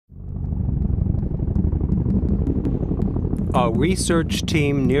A research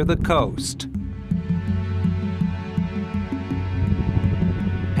team near the coast,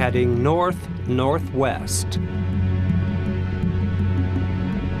 heading north-northwest.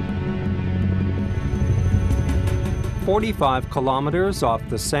 "45 kilometers off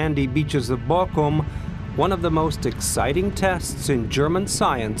the sandy beaches of Borkum, one of the most exciting tests in German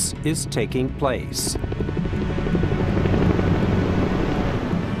science is taking place.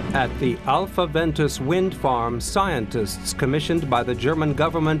 At the Alpha Ventus wind farm, scientists commissioned by the German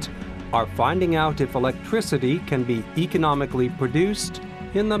government are finding out if electricity can be economically produced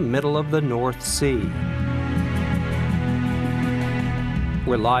in the middle of the North Sea.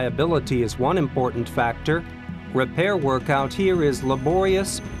 Reliability is one important factor. Repair work out here is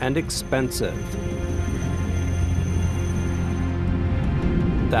laborious and expensive.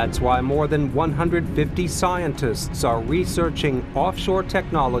 That's why more than 150 scientists are researching offshore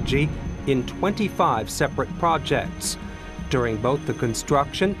technology in 25 separate projects during both the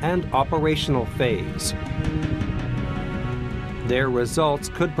construction and operational phase. Their results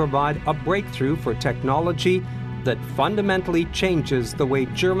could provide a breakthrough for technology that fundamentally changes the way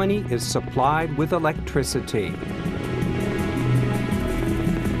Germany is supplied with electricity.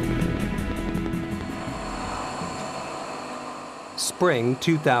 Spring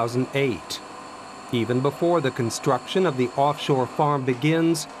 2008. Even before the construction of the offshore farm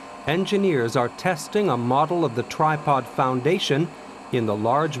begins, engineers are testing a model of the tripod foundation in the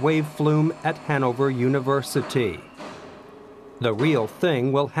large wave flume at Hanover University. The real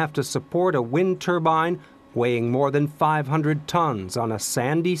thing will have to support a wind turbine weighing more than 500 tons on a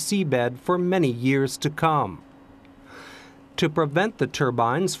sandy seabed for many years to come. To prevent the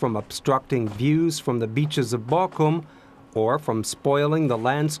turbines from obstructing views from the beaches of Borkum or from spoiling the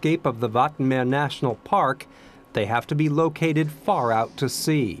landscape of the Wattenmeer National Park, they have to be located far out to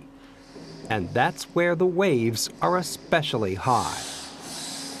sea. And that's where the waves are especially high.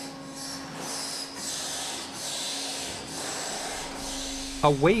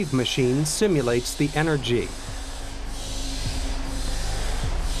 A wave machine simulates the energy.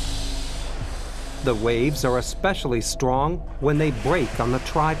 The waves are especially strong when they break on the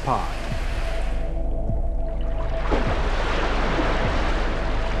tripod.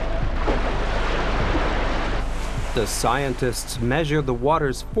 The scientists measure the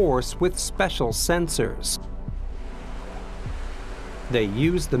water's force with special sensors. They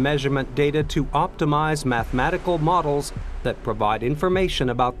use the measurement data to optimize mathematical models that provide information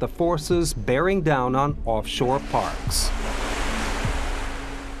about the forces bearing down on offshore parks.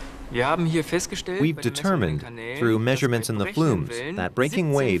 We've determined, through measurements in the flumes, that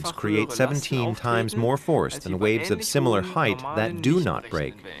breaking waves create 17 times more force than waves of similar height that do not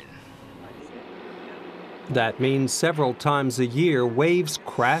break. That means several times a year, waves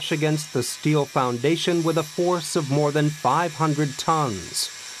crash against the steel foundation with a force of more than 500 tons.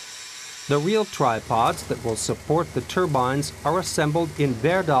 The real tripods that will support the turbines are assembled in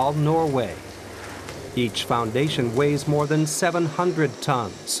Verdal, Norway. Each foundation weighs more than 700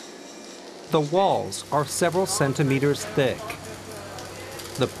 tons. The walls are several centimeters thick.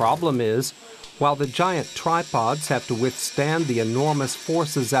 The problem is, while the giant tripods have to withstand the enormous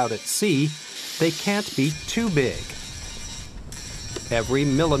forces out at sea, they can't be too big. Every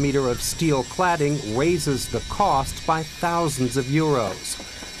millimeter of steel cladding raises the cost by thousands of euros,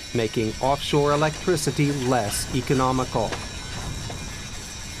 making offshore electricity less economical.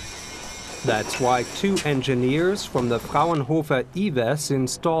 That's why 2 engineers from the Fraunhofer IWES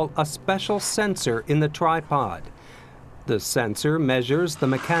install a special sensor in the tripod. The sensor measures the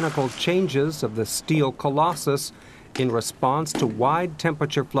mechanical changes of the steel colossus in response to wide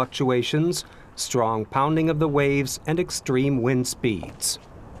temperature fluctuations, strong pounding of the waves, and extreme wind speeds.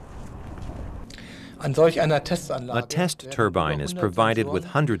 A test turbine is provided with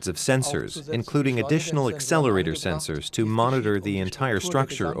hundreds of sensors, including additional accelerator sensors to monitor the entire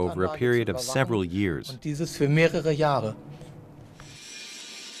structure over a period of several years.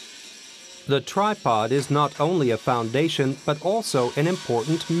 The tripod is not only a foundation, but also an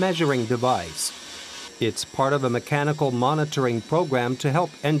important measuring device. It's part of a mechanical monitoring program to help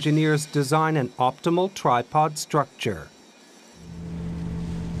engineers design an optimal tripod structure.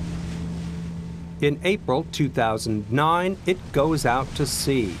 In April 2009, it goes out to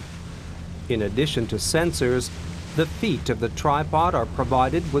sea. In addition to sensors, the feet of the tripod are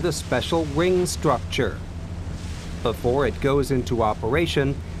provided with a special ring structure. Before it goes into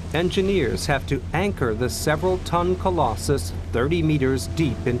operation, engineers have to anchor the several-ton colossus 30 meters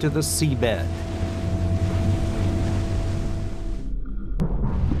deep into the seabed.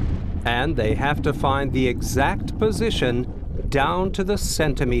 And they have to find the exact position down to the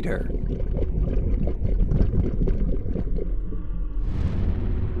centimeter.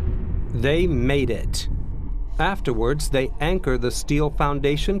 They made it. Afterwards, they anchor the steel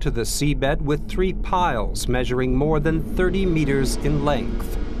foundation to the seabed with 3 piles measuring more than 30 meters in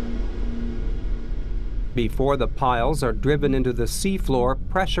length. Before the piles are driven into the seafloor,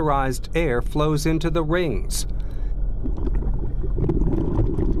 pressurized air flows into the rings.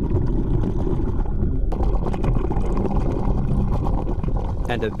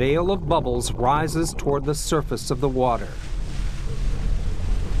 And a veil of bubbles rises toward the surface of the water.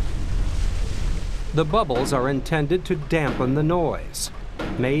 The bubbles are intended to dampen the noise,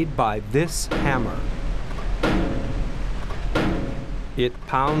 made by this hammer. It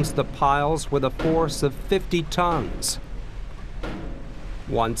pounds the piles with a force of 50 tons,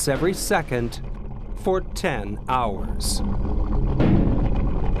 once every second, for 10 hours.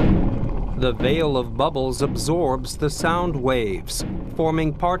 The veil of bubbles absorbs the sound waves,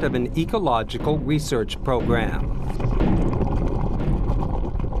 forming part of an ecological research program.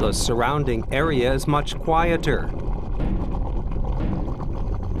 The surrounding area is much quieter.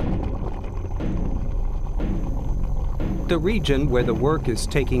 The region where the work is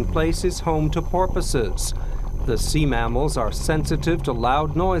taking place is home to porpoises. The sea mammals are sensitive to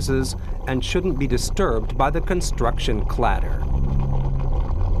loud noises and shouldn't be disturbed by the construction clatter.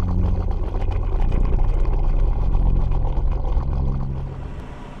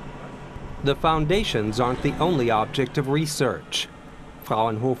 The foundations aren't the only object of research.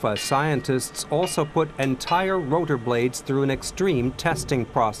 Fraunhofer scientists also put entire rotor blades through an extreme testing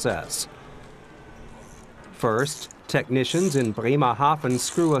process. First, technicians in Bremerhaven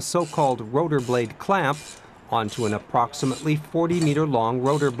screw a so-called rotor blade clamp onto an approximately 40-meter-long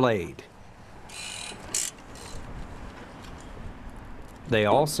rotor blade. They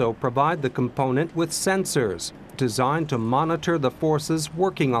also provide the component with sensors designed to monitor the forces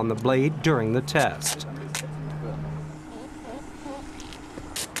working on the blade during the test.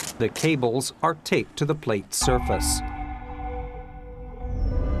 The cables are taped to the plate's surface.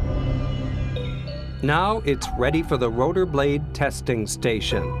 Now it's ready for the rotor blade testing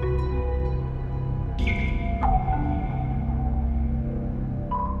station.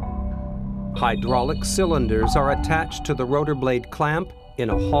 Hydraulic cylinders are attached to the rotor blade clamp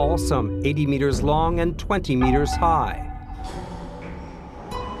in a hall some 80 meters long and 20 meters high.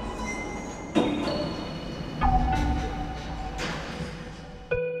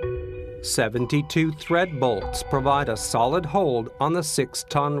 72 thread bolts provide a solid hold on the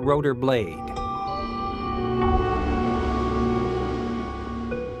 6-ton rotor blade.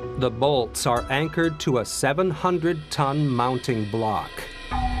 The bolts are anchored to a 700-ton mounting block.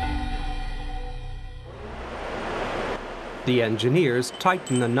 The engineers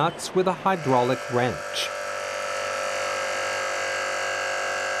tighten the nuts with a hydraulic wrench.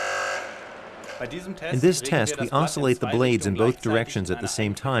 In this test, we oscillate the blades in both directions at the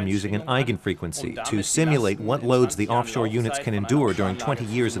same time using an eigenfrequency to simulate what loads the offshore units can endure during 20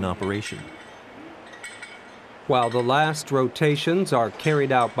 years in operation. While the last rotations are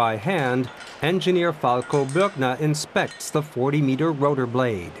carried out by hand, engineer Falco Bürgner inspects the 40-meter rotor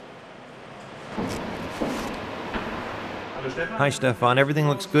blade. Hi, Stefan. Everything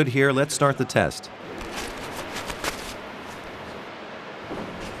looks good here. Let's start the test.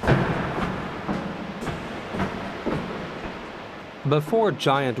 Before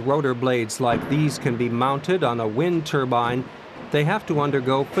giant rotor blades like these can be mounted on a wind turbine, they have to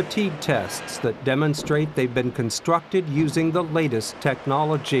undergo fatigue tests that demonstrate they've been constructed using the latest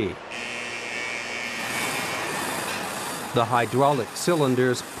technology. The hydraulic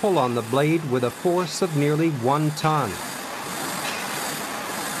cylinders pull on the blade with a force of nearly 1 ton.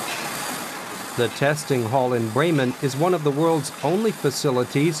 The testing hall in Bremen is one of the world's only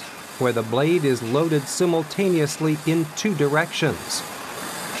facilities where the blade is loaded simultaneously in 2 directions.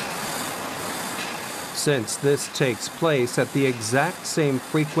 Since this takes place at the exact same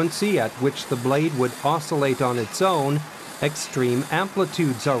frequency at which the blade would oscillate on its own, extreme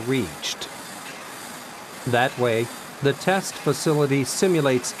amplitudes are reached. That way, the test facility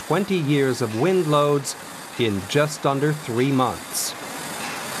simulates 20 years of wind loads in just under 3 months.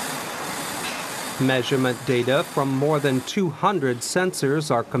 Measurement data from more than 200 sensors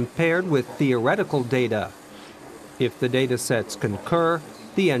are compared with theoretical data. If the data sets concur,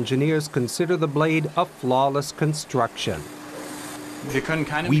 the engineers consider the blade a flawless construction.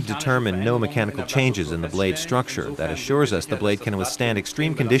 We've determined no mechanical changes in the blade structure that assures us the blade can withstand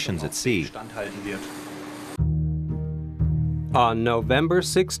extreme conditions at sea. On November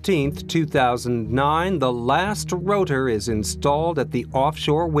 16, 2009, the last rotor is installed at the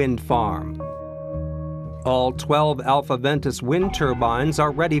offshore wind farm. All 12 Alpha Ventus wind turbines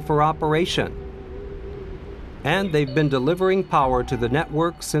are ready for operation. and they've been delivering power to the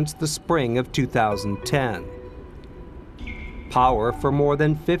network since the spring of 2010. Power for more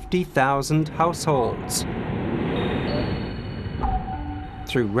than 50,000 households.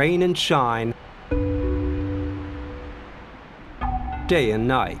 Through rain and shine, day and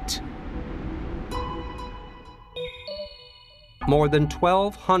night. More than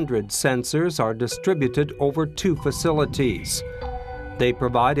 1,200 sensors are distributed over 2 facilities. They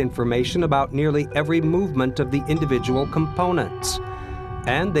provide information about nearly every movement of the individual components.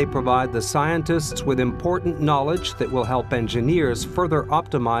 And they provide the scientists with important knowledge that will help engineers further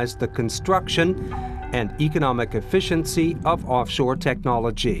optimize the construction and economic efficiency of offshore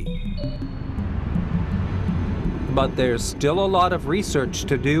technology. But there's still a lot of research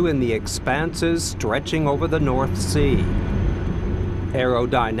to do in the expanses stretching over the North Sea.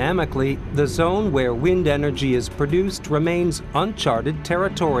 Aerodynamically, the zone where wind energy is produced remains uncharted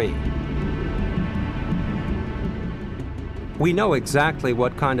territory. We know exactly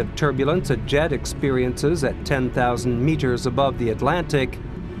what kind of turbulence a jet experiences at 10,000 meters above the Atlantic,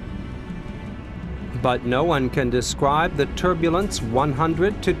 but no one can describe the turbulence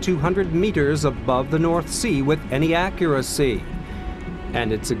 100 to 200 meters above the North Sea with any accuracy.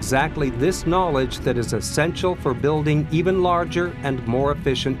 And it's exactly this knowledge that is essential for building even larger and more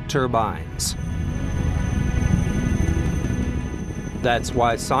efficient turbines. That's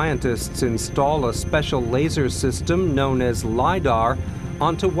why scientists install a special laser system known as LiDAR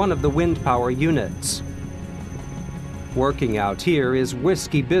onto one of the wind power units. Working out here is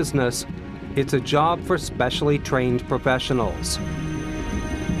risky business. It's a job for specially trained professionals.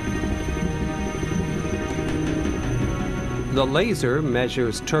 The laser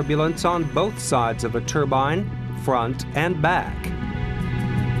measures turbulence on both sides of a turbine, front and back.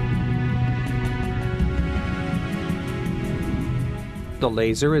 The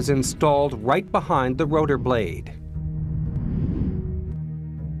laser is installed right behind the rotor blade.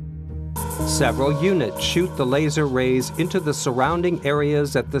 Several units shoot the laser rays into the surrounding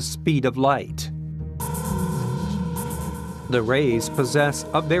areas at the speed of light. The rays possess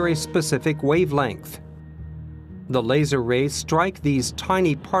a very specific wavelength. The laser rays strike these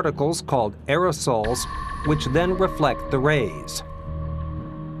tiny particles called aerosols, which then reflect the rays.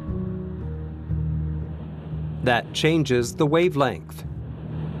 That changes the wavelength.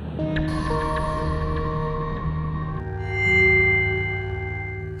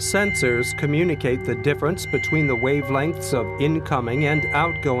 Sensors communicate the difference between the wavelengths of incoming and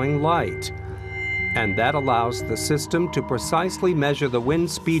outgoing light, and that allows the system to precisely measure the wind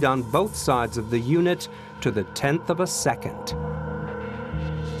speed on both sides of the unit to the 10th of a second.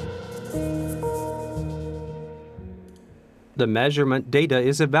 The measurement data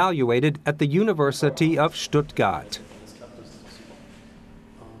is evaluated at the University of Stuttgart.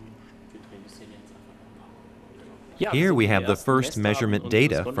 Here we have the first measurement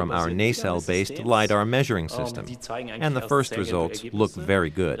data from our nacelle-based LiDAR measuring system, and the first results look very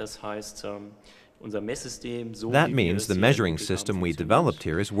good. That means the measuring system we developed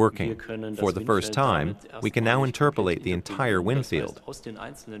here is working. For the first time, we can now interpolate the entire wind field.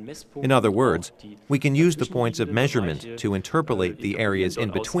 In other words, we can use the points of measurement to interpolate the areas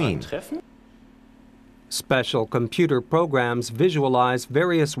in between. Special computer programs visualize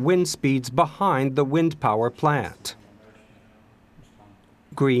various wind speeds behind the wind power plant.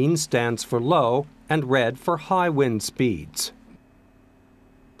 Green stands for low and red for high wind speeds.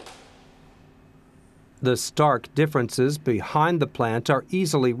 The stark differences behind the plant are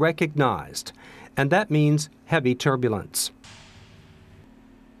easily recognized, and that means heavy turbulence.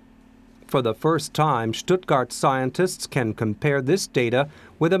 For the first time, Stuttgart scientists can compare this data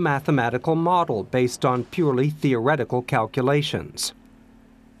with a mathematical model based on purely theoretical calculations.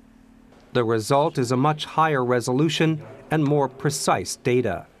 The result is a much higher resolution and more precise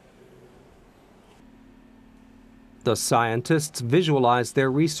data. The scientists visualize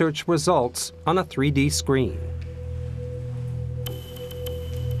their research results on a 3D screen.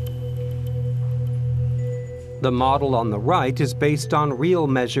 The model on the right is based on real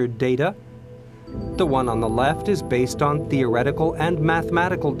measured data. The one on the left is based on theoretical and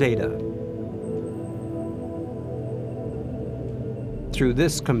mathematical data. Through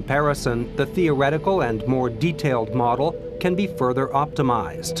this comparison, the theoretical and more detailed model can be further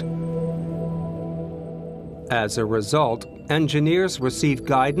optimized. As a result, engineers receive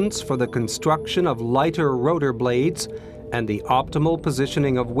guidance for the construction of lighter rotor blades and the optimal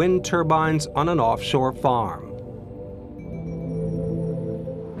positioning of wind turbines on an offshore farm.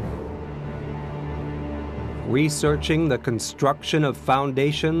 Researching the construction of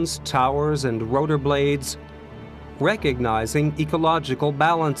foundations, towers, and rotor blades, recognizing ecological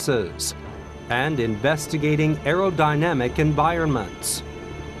balances, and investigating aerodynamic environments.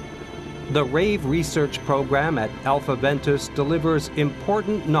 The RAVE research program at Alpha Ventus delivers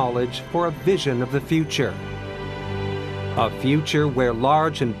important knowledge for a vision of the future. A future where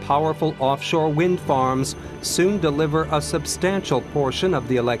large and powerful offshore wind farms soon deliver a substantial portion of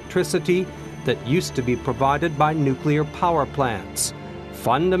the electricity that used to be provided by nuclear power plants,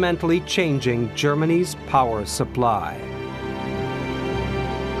 fundamentally changing Germany's power supply.